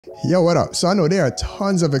Yo, what up? So I know there are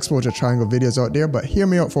tons of exposure triangle videos out there, but hear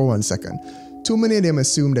me out for 1 second. Too many of them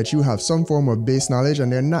assume that you have some form of base knowledge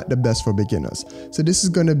and they're not the best for beginners. So this is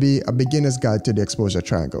going to be a beginner's guide to the exposure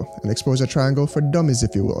triangle. An exposure triangle for dummies,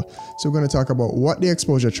 if you will. So we're going to talk about what the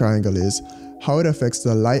exposure triangle is, how it affects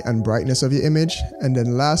the light and brightness of your image, and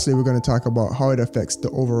then lastly we're going to talk about how it affects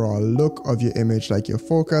the overall look of your image, like your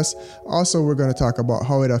focus. Also, we're going to talk about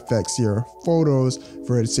how it affects your photos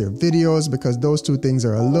versus your videos, because those two things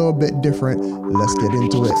are a little bit different. Let's get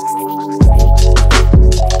into it.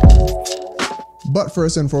 But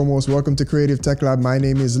first and foremost, welcome to Creative Tech Lab. My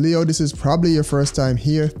name is Leo. This is probably your first time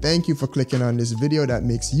here. Thank you for clicking on this video. That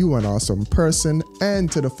makes you an awesome person.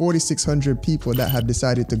 And to the 4,600 people that have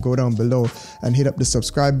decided to go down below and hit up the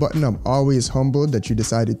subscribe button, I'm always humbled that you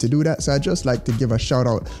decided to do that. So I just like to give a shout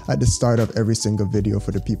out at the start of every single video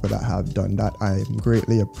for the people that have done that. I am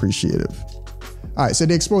greatly appreciative. Alright, so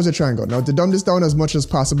the exposure triangle. Now, to dumb this down as much as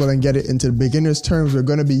possible and get it into beginner's terms, we're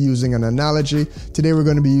going to be using an analogy. Today, we're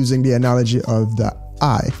going to be using the analogy of the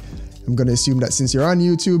eye. I'm going to assume that since you're on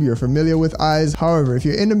YouTube, you're familiar with eyes. However, if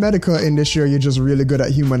you're in the medical industry or you're just really good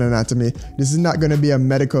at human anatomy, this is not going to be a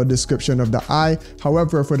medical description of the eye.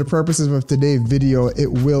 However, for the purposes of today's video, it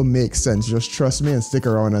will make sense. Just trust me and stick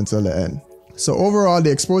around until the end. So overall,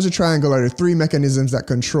 the exposure triangle are the three mechanisms that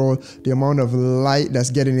control the amount of light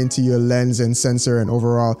that's getting into your lens and sensor and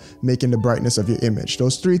overall making the brightness of your image.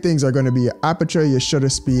 Those three things are going to be your aperture, your shutter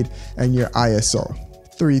speed, and your ISO.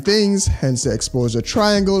 Three things, hence the exposure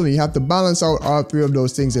triangle, and you have to balance out all three of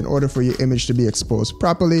those things in order for your image to be exposed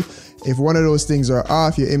properly. If one of those things are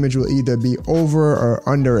off, your image will either be over or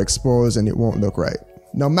underexposed and it won't look right.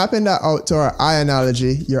 Now, mapping that out to our eye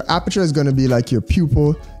analogy, your aperture is going to be like your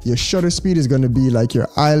pupil, your shutter speed is going to be like your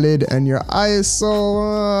eyelid, and your ISO,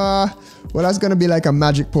 well, that's going to be like a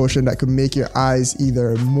magic potion that could make your eyes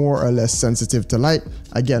either more or less sensitive to light.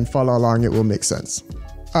 Again, follow along, it will make sense.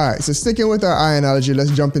 Alright, so sticking with our eye analogy, let's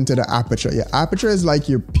jump into the aperture. Your aperture is like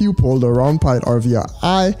your pupil, the round part of your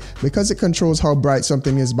eye, because it controls how bright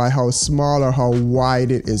something is by how small or how wide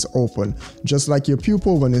it is open. Just like your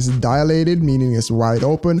pupil, when it's dilated, meaning it's wide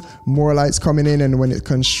open, more light's coming in, and when it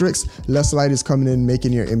constricts, less light is coming in,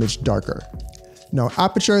 making your image darker. Now,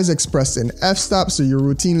 aperture is expressed in f-stop, so you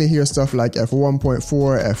routinely hear stuff like f1.4,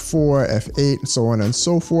 f4, f8, so on and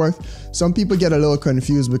so forth. Some people get a little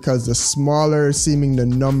confused because the smaller seeming the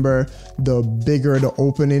number, the bigger the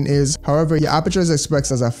opening is. However, your aperture is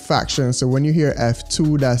expressed as a fraction, so when you hear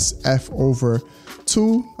f2, that's f over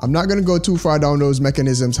 2. I'm not going to go too far down those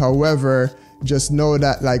mechanisms. However, just know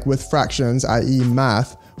that like with fractions, i.e.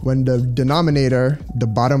 math, when the denominator, the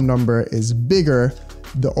bottom number, is bigger,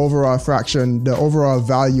 the overall fraction, the overall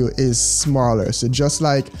value is smaller. So just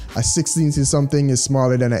like a 16th of something is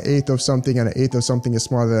smaller than an eighth of something, and an eighth of something is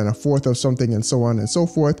smaller than a fourth of something, and so on and so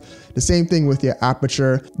forth. The same thing with your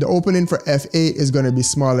aperture. The opening for f8 is going to be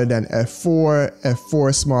smaller than f4,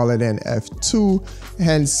 f4 smaller than f2,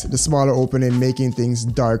 hence the smaller opening making things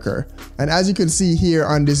darker. And as you can see here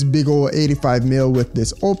on this big old 85mm with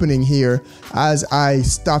this opening here, as I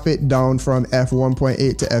stop it down from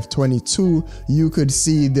f1.8 to f22, you could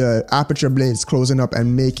see the aperture blades closing up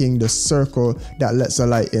and making the circle that lets the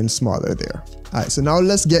light in smaller there. Alright, so now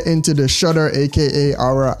let's get into the shutter, aka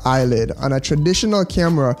our eyelid. On a traditional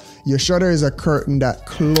camera, your shutter is a curtain that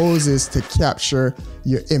closes to capture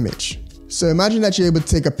your image. So imagine that you're able to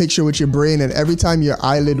take a picture with your brain, and every time your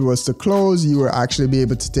eyelid was to close, you will actually be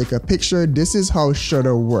able to take a picture. This is how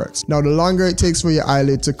shutter works. Now, the longer it takes for your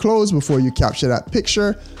eyelid to close before you capture that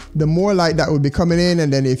picture, the more light that would be coming in,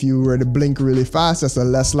 and then if you were to blink really fast, that's the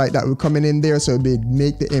less light that would come in there, so it would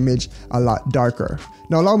make the image a lot darker.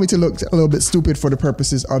 Now, allow me to look a little bit stupid for the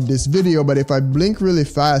purposes of this video, but if I blink really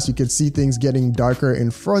fast, you can see things getting darker in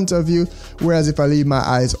front of you, whereas if I leave my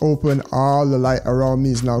eyes open, all the light around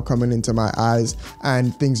me is now coming into my eyes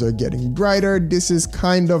and things are getting brighter. This is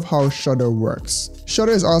kind of how shutter works.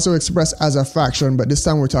 Shutter is also expressed as a fraction, but this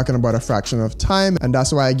time we're talking about a fraction of time, and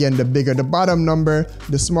that's why, again, the bigger the bottom number,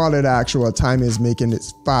 the smaller the actual time is, making it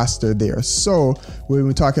faster there. So when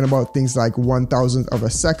we're talking about things like 1,000th of a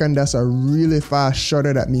second, that's a really fast shutter.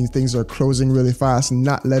 That means things are closing really fast,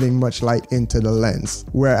 not letting much light into the lens.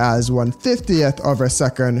 Whereas 1/50th of a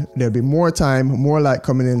second, there'll be more time, more light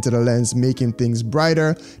coming into the lens, making things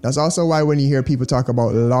brighter. That's also why when you hear people talk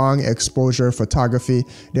about long exposure photography,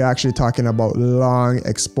 they're actually talking about long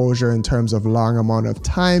exposure in terms of long amount of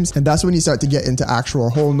times. And that's when you start to get into actual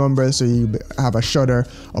whole numbers. So you have a shutter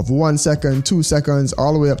of 1 second, 2 seconds,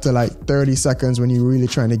 all the way up to like 30 seconds when you're really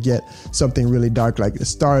trying to get something really dark like the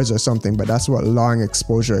stars or something. But that's what long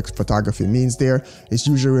exposure photography means there. It's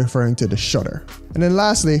usually referring to the shutter. And then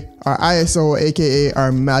lastly, our ISO, aka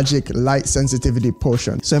our magic light sensitivity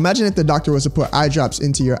potion. So imagine if the doctor was to put eye drops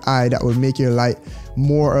into your eye that would make your light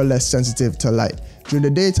more or less sensitive to light. During the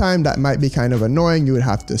daytime, that might be kind of annoying. You would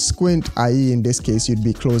have to squint, i.e. in this case, you'd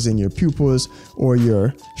be closing your pupils or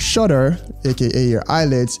your shutter, aka your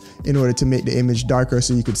eyelids, in order to make the image darker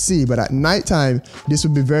so you could see. But at nighttime, this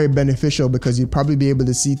would be very beneficial because you'd probably be able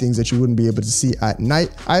to see things that you wouldn't be able to see at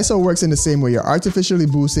night. ISO works in the same way. You're artificially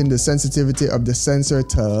boosting the sensitivity of the sensor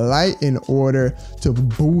to light in order to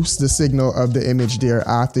boost the signal of the image there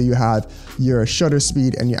after you have your shutter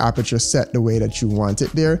speed and your aperture set the way that you want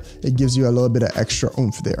it there. It gives you a little bit of extra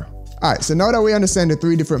oomph there. Alright, so now that we understand the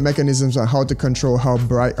 3 different mechanisms on how to control how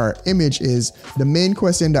bright our image is, the main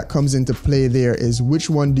question that comes into play there is which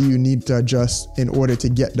one do you need to adjust in order to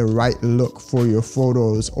get the right look for your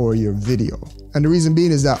photos or your video? And the reason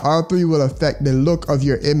being is that all 3 will affect the look of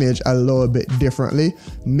your image a little bit differently,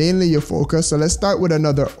 mainly your focus. So let's start with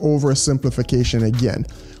another oversimplification again.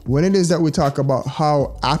 When it is that we talk about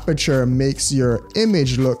how aperture makes your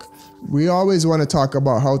image look, we always want to talk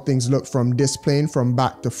about how things look from this plane from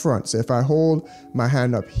back to front. So if I hold my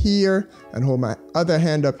hand up here and hold my other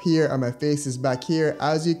hand up here and my face is back here,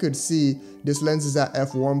 as you could see, this lens is at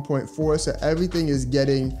f1.4, so everything is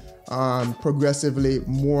getting progressively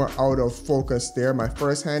more out of focus there. My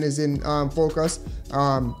first hand is in focus.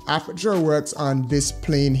 Aperture works on this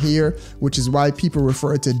plane here, which is why people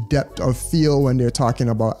refer to depth of field when they're talking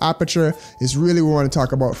about aperture. It's really we want to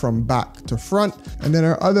talk about from back to front. And then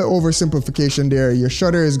our other oversimplification there, your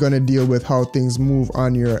shutter is going to deal with how things move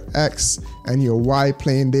on your X and your Y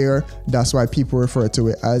plane there. That's why people refer to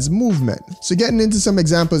it as movement. So getting into some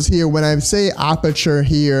examples here, when I say aperture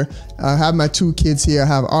here, I have my 2 kids here. I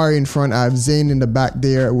have Ari in front, I have Zane in the back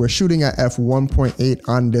there. We're shooting at f1.8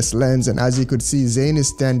 on this lens, and as you could see, Zane is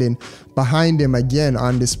standing behind him again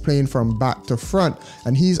on this plane from back to front,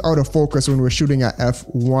 and he's out of focus when we're shooting at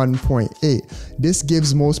f1.8. This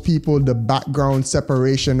gives most people the background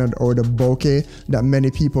separation or the bokeh that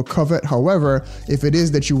many people covet. However, if it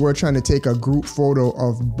is that you were trying to take a group photo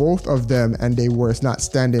of both of them and they were not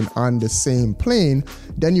standing on the same plane,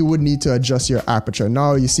 then you would need to adjust your aperture.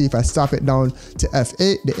 Now you see if I stop it down to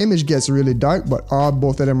f8, the image gets really dark, but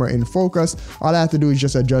both of them are in focus. All I have to do is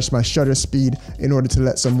just adjust my shutter speed in order to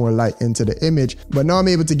let some more light into the image. But now I'm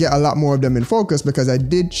able to get a lot more of them in focus because I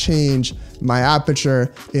did change my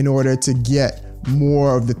aperture in order to get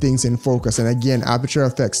more of the things in focus. And again, aperture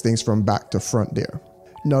affects things from back to front there.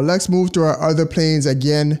 Now let's move to our other planes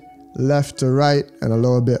again, left to right and a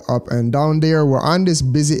little bit up and down there. We're on this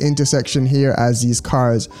busy intersection here as these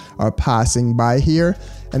cars are passing by here.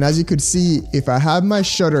 And as you could see, if I have my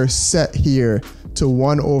shutter set here to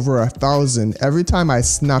 1/1000, every time I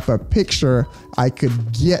snap a picture, I could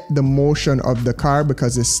get the motion of the car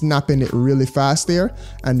because it's snapping it really fast there,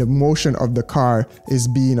 and the motion of the car is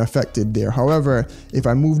being affected there. However, if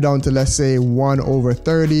I move down to, let's say,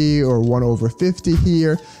 1/30 or 1/50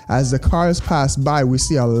 here, as the cars pass by, we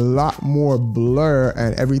see a lot more blur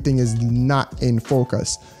and everything is not in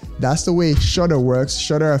focus. That's the way shutter works.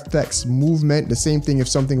 Shutter affects movement. The same thing if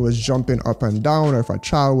something was jumping up and down, or if a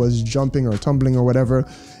child was jumping or tumbling or whatever,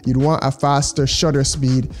 you'd want a faster shutter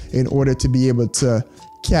speed in order to be able to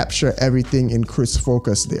capture everything in crisp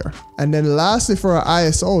focus there. And then lastly, for our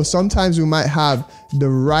ISO, sometimes we might have the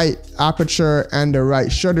right aperture and the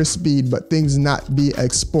right shutter speed, but things not be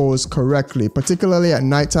exposed correctly, particularly at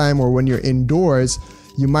nighttime or when you're indoors.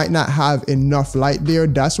 You might not have enough light there.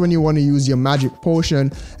 That's when you want to use your magic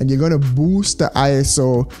potion, and you're going to boost the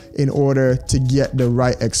ISO in order to get the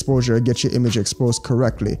right exposure, get your image exposed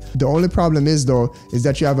correctly. The only problem is though, is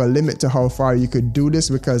that you have a limit to how far you could do this,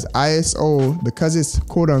 because ISO, because it's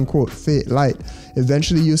quote unquote fake light,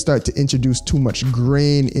 eventually you start to introduce too much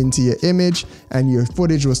grain into your image and your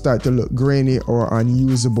footage will start to look grainy or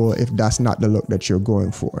unusable if that's not the look that you're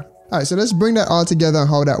going for. All right, so let's bring that all together on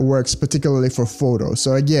how that works, particularly for photos.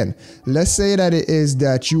 So again, let's say that it is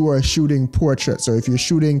that you are shooting portraits. So if you're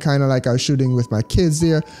shooting kind of like I was shooting with my kids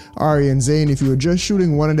there, Ari and Zane, if you were just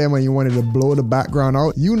shooting one of them and you wanted to blow the background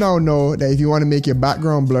out, you now know that if you want to make your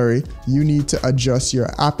background blurry, you need to adjust your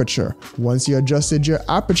aperture. Once you adjusted your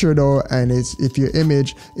aperture though, and if your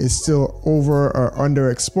image is still over or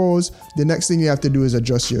underexposed, the next thing you have to do is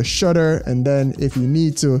adjust your shutter. And then if you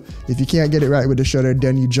need to, if you can't get it right with the shutter,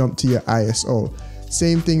 then you jump to your ISO.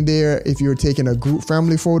 Same thing there if you're taking a group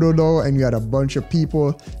family photo though, and you had a bunch of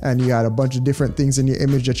people and you had a bunch of different things in your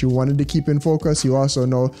image that you wanted to keep in focus. You also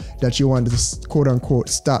know that you wanted to quote unquote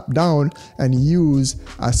stop down and use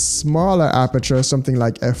a smaller aperture, something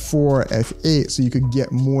like f4, f8, so you could get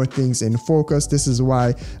more things in focus. This is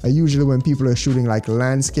why I usually, when people are shooting like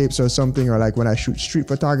landscapes or something, or like when I shoot street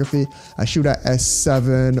photography, I shoot at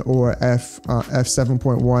S7 or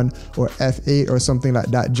f7.1 or f8 or something like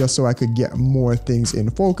that, just so I could get more things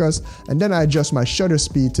in focus. And then I adjust my shutter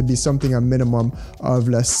speed to be something a minimum of,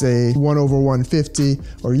 let's say, 1/150,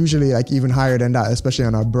 or usually like even higher than that, especially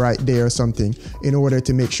on a bright day or something, in order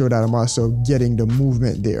to make sure that I'm also getting the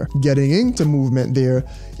movement there. Getting into movement there,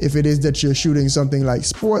 if it is that you're shooting something like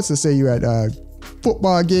sports, let's say you're at a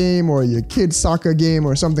football game or your kid's soccer game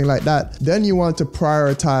or something like that, then you want to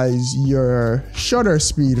prioritize your shutter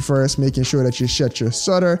speed first, making sure that you set your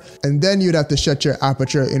shutter, and then you'd have to set your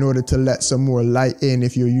aperture in order to let some more light in.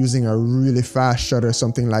 If you're using a really fast shutter,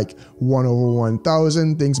 something like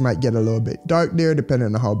 1/1000, things might get a little bit dark there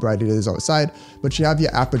depending on how bright it is outside, but you have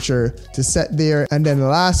your aperture to set there. And then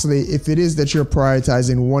lastly, if it is that you're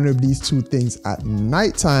prioritizing one of these two things at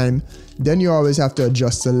nighttime, then you always have to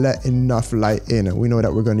adjust to let enough light in. And we know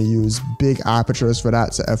that we're going to use big apertures for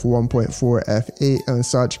that, so f1.4, f8 and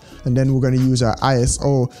such. And then we're going to use our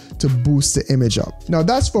ISO to boost the image up. Now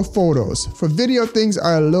that's for photos. For video, things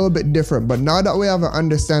are a little bit different, but now that we have an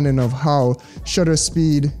understanding of how shutter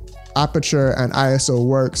speed, aperture and ISO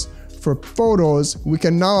works for photos, we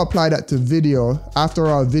can now apply that to video. After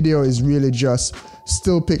all, video is really just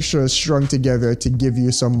still pictures strung together to give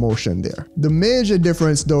you some motion there. The major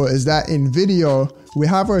difference though is that in video, we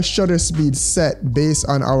have our shutter speed set based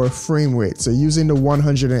on our frame rate. So using the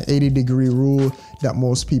 180-degree rule that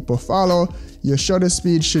most people follow, your shutter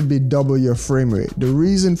speed should be double your frame rate. The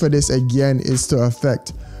reason for this again is to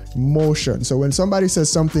affect motion. So when somebody says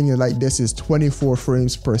something like this is 24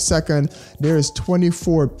 frames per second, there is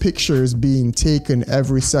 24 pictures being taken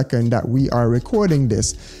every second that we are recording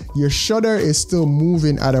this. Your shutter is still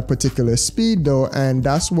moving at a particular speed though, and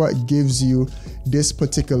that's what gives you this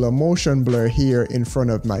particular motion blur here in front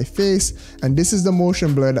of my face. And this is the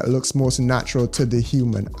motion blur that looks most natural to the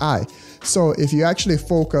human eye. So if you actually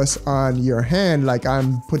focus on your hand, like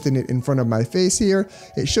I'm putting it in front of my face here,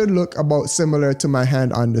 it should look about similar to my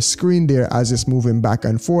hand on the screen there as it's moving back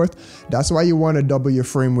and forth. That's why you want to double your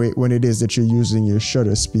frame rate when it is that you're using your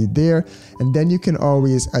shutter speed there. And then you can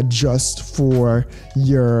always adjust for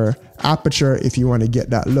your aperture if you want to get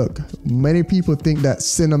that look. Many people think that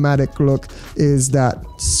cinematic look is that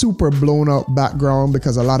super blown out background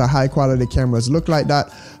because a lot of high quality cameras look like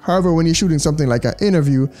that. However, when you're shooting something like an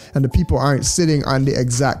interview and the people aren't sitting on the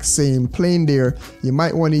exact same plane there, you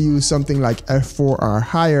might want to use something like f4 or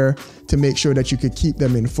higher to make sure that you could keep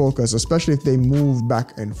them in focus, especially if they move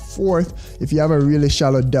back and forth. If you have a really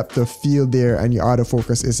shallow depth of field there and your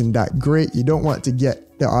autofocus isn't that great, you don't want to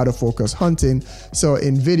get the autofocus hunting. So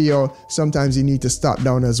in video, sometimes you need to stop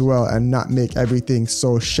down as well and not make everything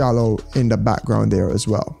so shallow in the background there as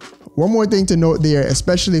well. One more thing to note there,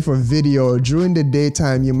 especially for video, during the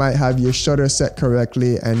daytime, you might have your shutter set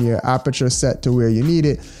correctly and your aperture set to where you need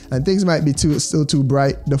it, and things might be still too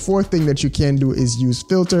bright. The fourth thing that you can do is use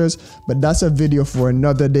filters, but that's a video for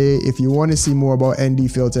another day. If you want to see more about ND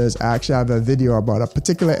filters, I actually have a video about a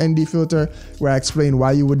particular ND filter where I explain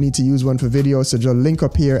why you would need to use one for video, so just link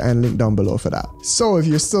up here and link down below for that. So if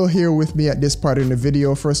you're still here with me at this part in the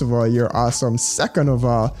video, first of all, you're awesome. Second of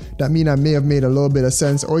all, that means I may have made a little bit of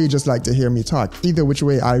sense, or you just like to hear me talk. Either which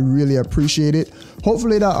way, I really appreciate it.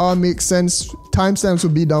 Hopefully that all makes sense. Timestamps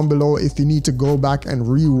will be down below if you need to go back and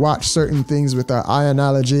re-watch certain things with our eye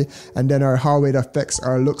analogy and then how it affects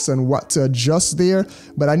our looks and what to adjust there.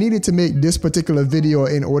 But I needed to make this particular video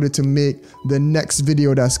in order to make the next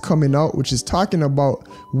video that's coming out, which is talking about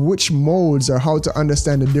which modes or how to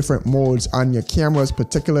understand the different modes on your cameras,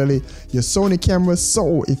 particularly your Sony cameras.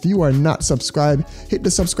 So if you are not subscribed, hit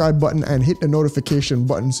the subscribe button and hit the notification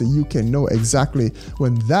button so you can know exactly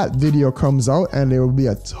when that video comes out, and there will be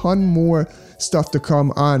a ton more stuff to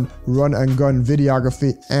come on run and gun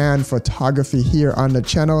videography and photography here on the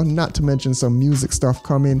channel, not to mention some music stuff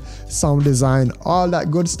coming, sound design, all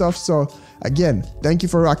that good stuff. So again, thank you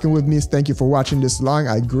for rocking with me. Thank you for watching this long.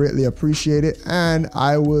 I greatly appreciate it, and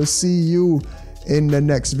I will see you in the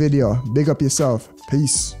next video. Big up yourself.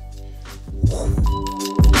 Peace.